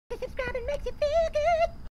makes you feel good.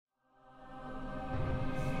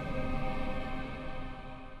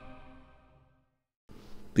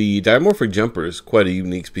 The dimorphic jumper is quite a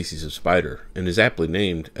unique species of spider, and is aptly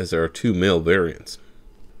named as there are two male variants.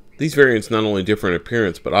 These variants not only differ in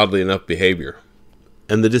appearance, but oddly enough behavior,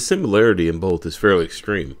 and the dissimilarity in both is fairly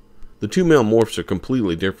extreme. The two male morphs are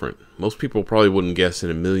completely different. Most people probably wouldn't guess in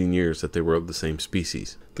a million years that they were of the same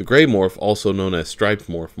species. The gray morph, also known as striped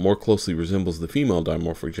morph, more closely resembles the female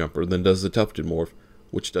dimorphic jumper than does the tufted morph,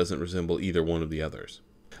 which doesn't resemble either one of the others.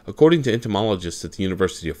 According to entomologists at the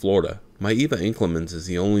University of Florida, Maevia inclemens is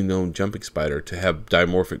the only known jumping spider to have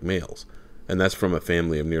dimorphic males, and that's from a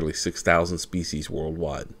family of nearly 6,000 species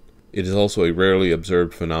worldwide. It is also a rarely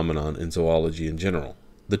observed phenomenon in zoology in general.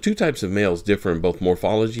 The two types of males differ in both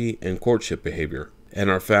morphology and courtship behavior, and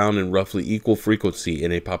are found in roughly equal frequency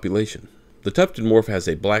in a population. The tufted morph has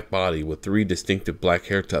a black body with 3 distinctive black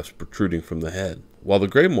hair tufts protruding from the head, while the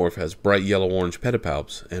gray morph has bright yellow-orange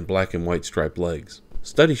pedipalps and black and white striped legs.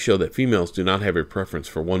 Studies show that females do not have a preference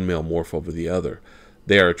for one male morph over the other.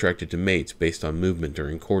 They are attracted to mates based on movement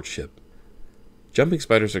during courtship. Jumping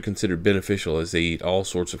spiders are considered beneficial as they eat all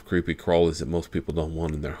sorts of creepy crawlies that most people don't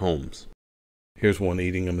want in their homes. Here's one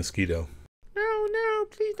eating a mosquito. No,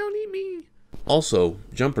 please don't eat me. Also,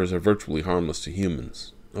 jumpers are virtually harmless to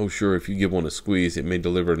humans. Oh sure, if you give one a squeeze, it may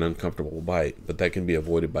deliver an uncomfortable bite, but that can be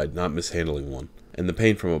avoided by not mishandling one. And the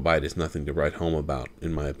pain from a bite is nothing to write home about,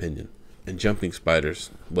 in my opinion. And jumping spiders,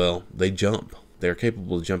 well, they jump. They are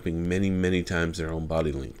capable of jumping many times their own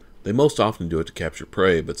body length. They most often do it to capture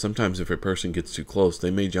prey, but sometimes if a person gets too close,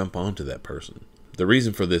 they may jump onto that person. The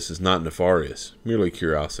reason for this is not nefarious, merely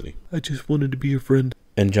curiosity. I just wanted to be a friend.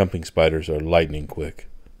 And jumping spiders are lightning quick.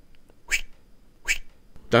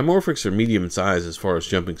 Dimorphics are medium in size as far as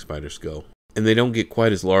jumping spiders go, and they don't get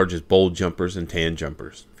quite as large as bold jumpers and tan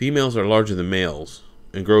jumpers. Females are larger than males,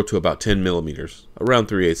 and grow to about 10 millimeters, around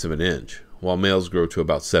 3/8 of an inch, while males grow to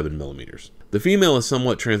about 7 millimeters. The female is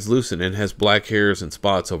somewhat translucent and has black hairs and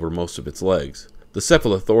spots over most of its legs. The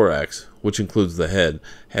cephalothorax, which includes the head,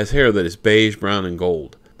 has hair that is beige, brown, and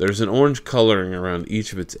gold. There is an orange coloring around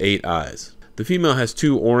each of its 8 eyes. The female has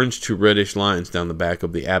 2 orange to reddish lines down the back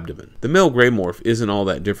of the abdomen. The male gray morph isn't all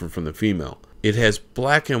that different from the female. It has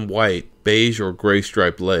black and white, beige or gray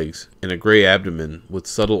striped legs, and a gray abdomen with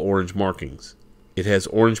subtle orange markings. It has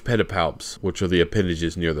orange pedipalps, which are the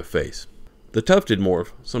appendages near the face. The tufted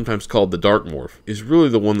morph, sometimes called the dark morph, is really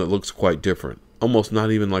the one that looks quite different, almost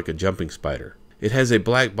not even like a jumping spider. It has a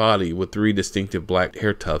black body with 3 distinctive black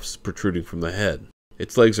hair tufts protruding from the head.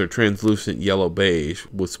 Its legs are translucent yellow-beige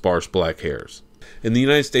with sparse black hairs. In the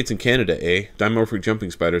United States and Canada, dimorphic jumping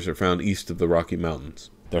spiders are found east of the Rocky Mountains.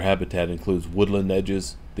 Their habitat includes woodland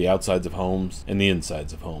edges, the outsides of homes, and the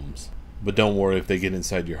insides of homes. But don't worry if they get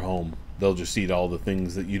inside your home. They'll just eat all the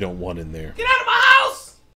things that you don't want in there. Get out of my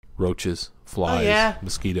house! Roaches, flies, Oh, yeah.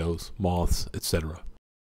 mosquitoes, moths, etc.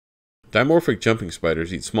 Dimorphic jumping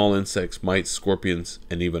spiders eat small insects, mites, scorpions,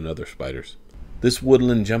 and even other spiders. This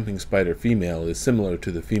woodland jumping spider female is similar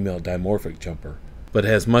to the female dimorphic jumper, but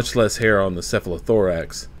has much less hair on the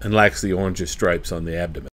cephalothorax and lacks the orangish stripes on the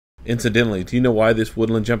abdomen. Incidentally, do you know why this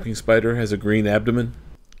woodland jumping spider has a green abdomen?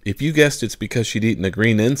 If you guessed it's because she'd eaten a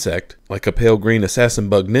green insect, like a pale green assassin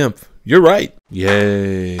bug nymph, you're right!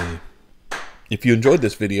 Yay! If you enjoyed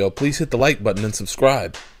this video, please hit the like button and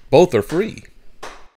subscribe. Both are free.